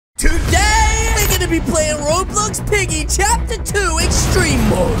Today, we're gonna be playing Roblox Piggy Chapter 2 Extreme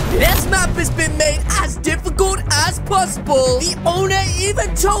Mode. This map has been made as difficult as possible. The owner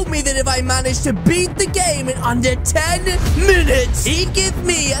even told me that if I managed to beat the game in under 10 minutes, he'd give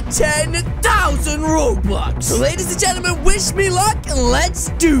me 10,000 Robux. So ladies and gentlemen, wish me luck and let's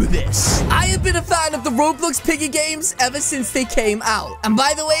do this. I have been a fan of the Roblox Piggy games ever since they came out. And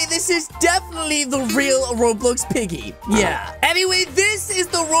by the way, this is definitely the real Roblox Piggy. Yeah. Anyway, this is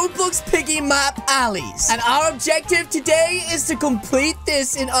the Roblox Piggy map Alleys. And our objective today is to complete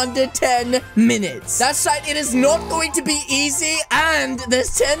this in under 10 minutes. That's right, it is not going to be easy, and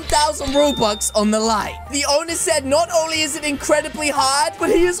there's 10,000 Robux on the line. The owner said not only is it incredibly hard, but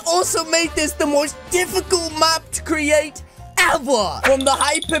he has also made this the most difficult map to create ever. From the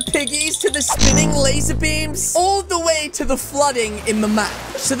hyper piggies to the spinning laser beams, all the way to the flooding in the map.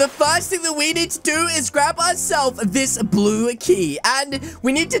 So the first thing that we need to do is grab ourselves this blue key. And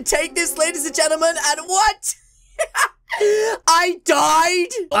we need to take this, ladies and gentlemen, and what? I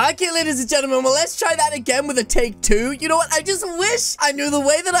died. Okay, ladies and gentlemen, well, let's try that again with a take 2. You know what? I just wish I knew the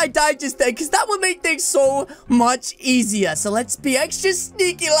way that I died just then, because that would make things so much easier. So let's be extra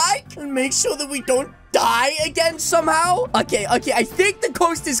sneaky-like and make sure that we don't die again somehow. Okay, I think the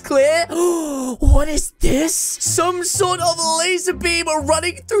coast is clear. What is this? Some sort of laser beam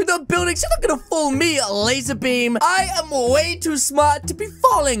running through the buildings. You're not gonna fool me, a laser beam. I am way too smart to be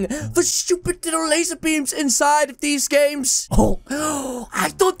falling for stupid little laser beams inside of these games. Oh, I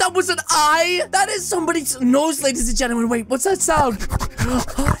thought that was an eye. That is somebody's nose, ladies and gentlemen. Wait, what's that sound?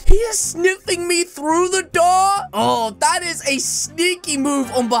 He is sniffing me through the door. Oh, that is a sneaky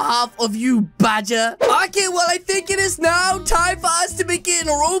move on behalf of you, badger. Okay, well, I think it is now time for us to begin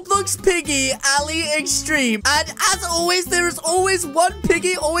Roblox Piggy Alley Extreme. And as always, there is always one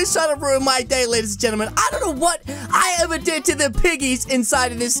piggy always trying to ruin my day, ladies and gentlemen. I don't know what I ever did to the piggies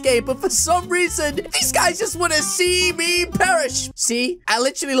inside of this game, but for some reason, these guys just want to see me perish. See? I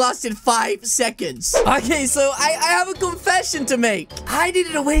literally lasted 5 seconds. Okay, so I have a confession to make. I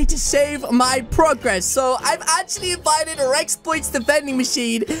needed a way to save my progress, so I've actually invited Rexploit's the vending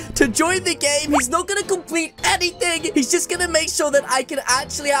machine to join the game. He's not gonna complete anything. He's just gonna make sure that I can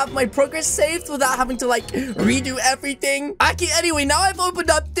actually have my progress saved without having to like redo everything. Okay, anyway, now I've opened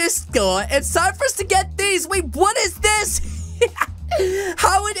up this door. It's time for us to get these. Wait, what is this?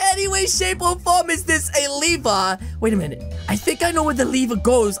 How in any way, shape, or form is this a lever? Wait a minute. I think I know where the lever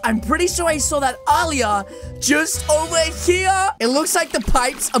goes. I'm pretty sure I saw that earlier. Just over here. It looks like the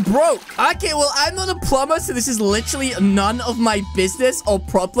pipes are broke. Okay, well, I'm not a plumber, so this is literally none of my business or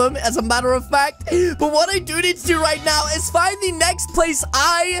problem, as a matter of fact. But what I do need to do right now is find the next place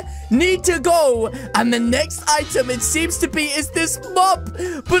I need to go. And the next item, it seems to be, is this mop.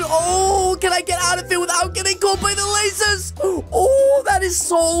 But, oh, can I get out of here without getting caught by the lasers? Oh, that is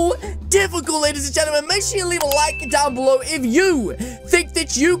so difficult, ladies and gentlemen. Make sure you leave a like down below if you think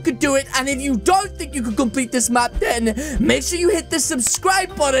that you could do it. And if you don't think you could complete this map, then make sure you hit the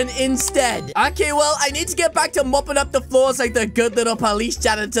subscribe button instead. Okay, well, I need to get back to mopping up the floors like the good little police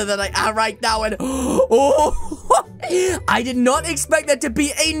janitor that I am right now. And oh, I did not expect there to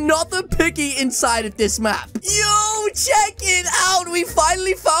be another piggy inside of this map. Yo, check it out. We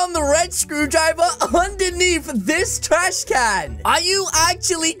finally found the red screwdriver underneath this trash can. Are you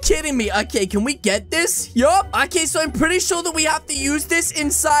actually kidding me? Okay, can we get this? Yup. Okay, so I'm pretty sure that we have to use this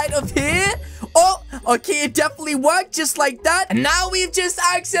inside of here. Oh, okay, it definitely worked just like that. And now we've just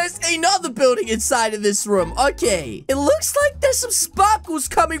accessed another building inside of this room. Okay, it looks like there's some sparkles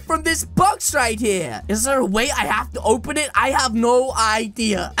coming from this box right here. Is there a way I have to open it? I have no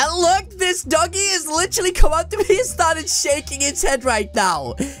idea. And look, this doggy has literally come up to me and started shaking its head right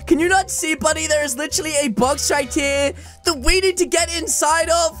now. Can you not see, buddy? There is literally a box right here that we need to get inside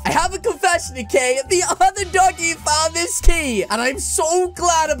of. I have a confession, okay? The other doggy found this key, and I'm so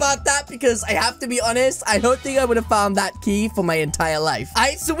glad about that because I have to be honest, I don't think I would have found that key for my entire life.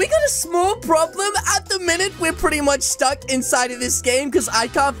 Alright, so we got a small problem. At the minute, we're pretty much stuck inside of this game because I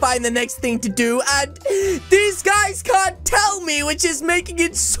can't find the next thing to do, and these guys can't tell me, which is making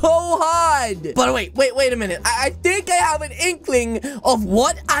it so hard. But wait a minute. I think I have an inkling of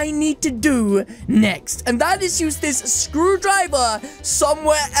what I need to do next, and that is use this screwdriver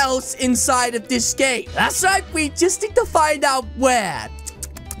somewhere else inside of this game. That's right, we just need to find out where.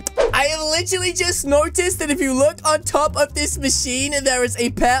 I have literally just noticed that if you look on top of this machine, there is a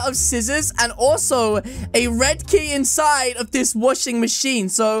pair of scissors and also a red key inside of this washing machine.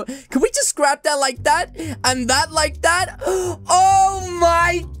 So, can we just grab that like that? And that like that? Oh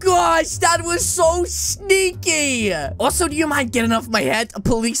my gosh, that was so sneaky. Also, do you mind getting off my head, a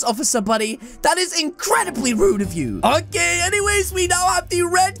police officer, buddy? That is incredibly rude of you. Okay, anyways, we now have the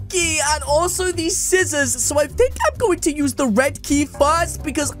red key and also the scissors. So I think I'm going to use the red key first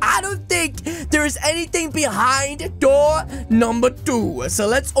because I don't think there is anything behind door number 2. So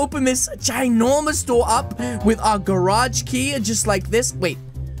let's open this ginormous door up with our garage key, just like this. Wait.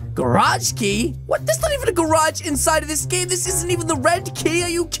 Garage key? What? There's not even a garage inside of this game. This isn't even the red key. Are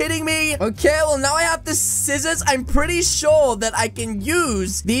you kidding me? Okay, well, now I have the scissors. I'm pretty sure that I can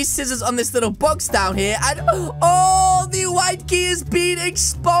use these scissors on this little box down here. And, oh, the white key is being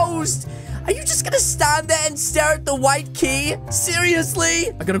exposed. Are you just gonna stand there and stare at the white key?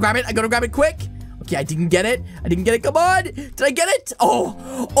 Seriously? I gotta grab it. I gotta grab it quick. Okay, I didn't get it. I didn't get it. Come on. Did I get it?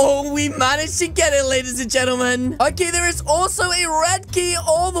 Oh, we managed to get it, ladies and gentlemen. Okay, there is also a red key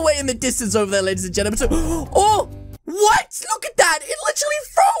all the way in the distance over there, ladies and gentlemen. So, what? Look at that. It literally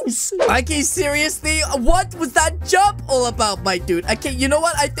froze. Okay, seriously? What was that jump all about, my dude? Okay, you know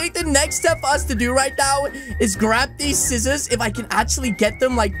what? I think the next step for us to do right now is grab these scissors if I can actually get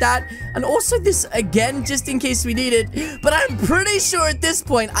them like that. And also this again, just in case we need it. But I'm pretty sure at this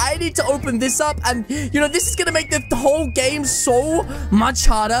point, I need to open this up. And, you know, this is going to make the whole game so much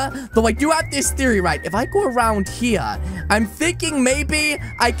harder. Though I do have this theory, right? If I go around here, I'm thinking maybe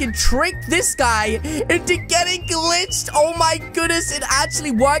I can trick this guy into getting glitched. Oh my goodness, it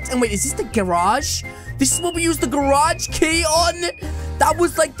actually worked. And wait, is this the garage? This is what we use the garage key on? That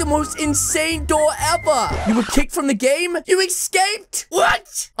was like the most insane door ever. You were kicked from the game? You escaped?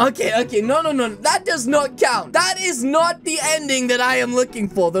 What? Okay, no. That does not count. That is not the ending that I am looking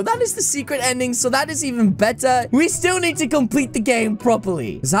for, though. That is the secret ending, so that is even better. We still need to complete the game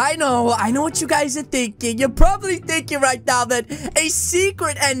properly. Because I know what you guys are thinking. You're probably thinking right now that a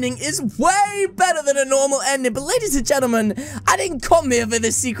secret ending is way better than a normal ending. But ladies and gentlemen, I didn't come here for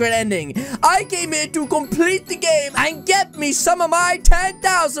the secret ending. I came here to complete the game and get me some of my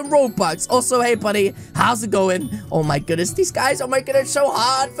 10,000 Robux. Also, hey, buddy, how's it going? Oh, my goodness. These guys are making it so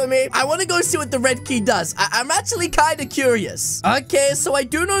hard for me. I want to go see what the red key does. I'm actually kind of curious. Okay, so I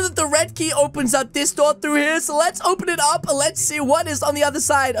do know that the red key opens up this door through here. So let's open it up and let's see what is on the other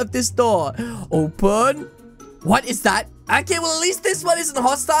side of this door. Open. What is that? Okay, well, at least this one isn't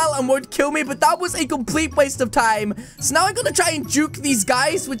hostile and won't kill me, but that was a complete waste of time. So now I'm gonna try and juke these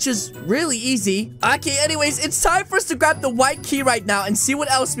guys, which is really easy. Okay, anyways, it's time for us to grab the white key right now and see what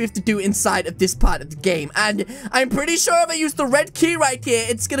else we have to do inside of this part of the game. And I'm pretty sure if I use the red key right here,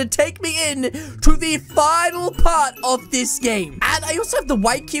 it's gonna take me in to the final part of this game. And I also have the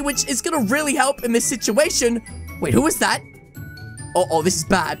white key, which is gonna really help in this situation. Wait, who is that? Oh, this is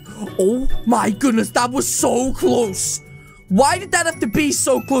bad. Oh my goodness, that was so close. Why did that have to be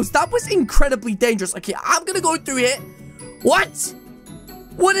so close? That was incredibly dangerous. Okay, I'm gonna go through here. What?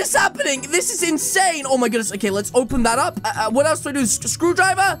 What is happening? This is insane. Oh my goodness. Okay, let's open that up. What else do I do?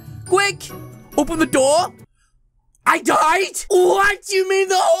 Screwdriver? Quick. Open the door. I died? What? You mean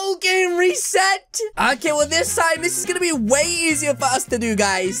the whole game reset? Okay, well, this time, this is gonna be way easier for us to do,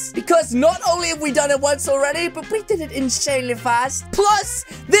 guys. Because not only have we done it once already, but we did it insanely fast. Plus,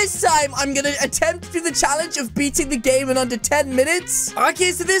 this time, I'm gonna attempt to do the challenge of beating the game in under 10 minutes.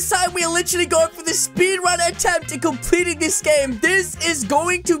 Okay, so this time, we are literally going for the speedrun attempt at completing this game. This is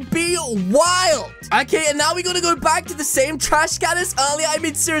going to be wild. Okay, and now we're gonna go back to the same trash can as earlier. I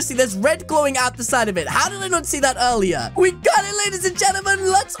mean, seriously, there's red glowing out the side of it. How did I not see that earlier? We got it, ladies and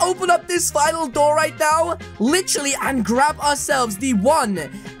gentlemen. Let's open up this final door right now, literally, and grab ourselves the one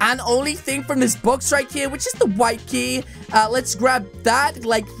and only thing from this box right here, which is the white key. Let's grab that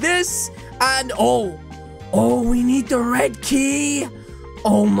like this, and oh, we need the red key.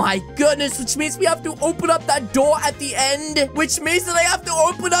 Oh my goodness, which means we have to open up that door at the end, which means that I have to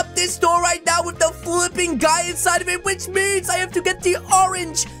open up this door right now with the flipping guy inside of it, which means I have to get the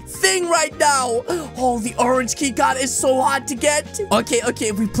orange thing right now. Oh, the orange key card is so hard to get. Okay,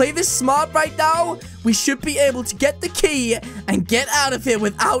 if we play this smart right now, we should be able to get the key and get out of here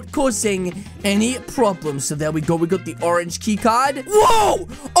without causing any problems. So there we go. We got the orange key card. Whoa!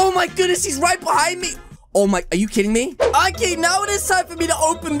 Oh my goodness, he's right behind me. Oh my, are you kidding me? Okay, now it is time for me to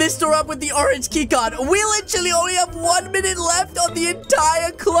open this door up with the orange key card. We literally only have 1 minute left on the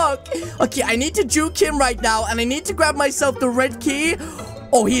entire clock. Okay, I need to juke him right now, and I need to grab myself the red key.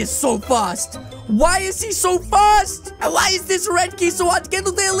 Oh, he is so fast. Why is he so fast? And why is this red key so hard to get?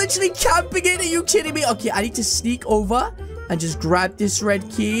 They're literally camping it. Are you kidding me? Okay, I need to sneak over and just grab this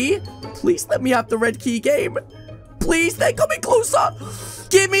red key. Please let me have the red key, game. Please, they're coming closer.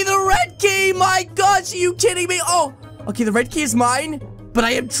 Give me the red key. My gosh, are you kidding me? Oh, okay, the red key is mine. but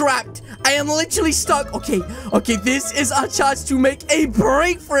I am trapped. I am literally stuck. Okay, this is our chance to make a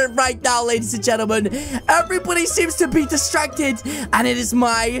break for it right now, ladies and gentlemen. Everybody seems to be distracted, and it is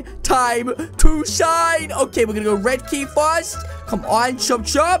my time to shine. Okay, we're gonna go red key first. Come on,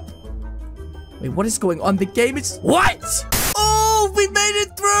 chop. Wait, what is going on? The game is... What? Oh, we made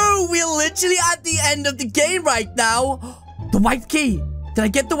it through. We're literally at the end of the game right now. The white key. Did I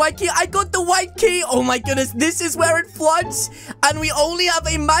get the white key? I got the white key. Oh my goodness, this is where it floods. And we only have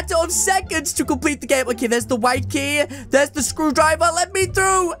a matter of seconds to complete the game. Okay, there's the white key. There's the screwdriver. Let me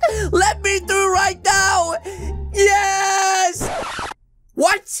through. Let me through right now. Yes.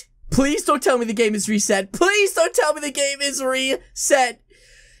 What? Please don't tell me the game is reset. Please don't tell me the game is reset.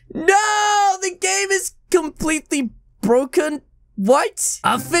 No, the game is completely broken. What?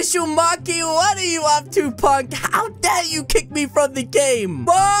 Official Marky, what are you up to, punk? How dare you kick me from the game?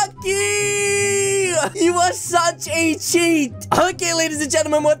 Marky! You are such a cheat. Okay, ladies and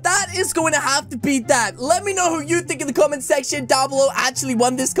gentlemen, well, that is going to have to be that. Let me know who you think in the comment section down below actually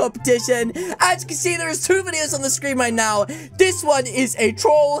won this competition. As you can see, there is 2 videos on the screen right now. This one is a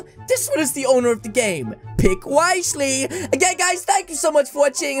troll. This one is the owner of the game. Pick wisely. Again, guys, thank you so much for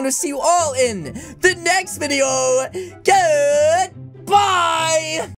watching, and we'll see you all in the next video. Good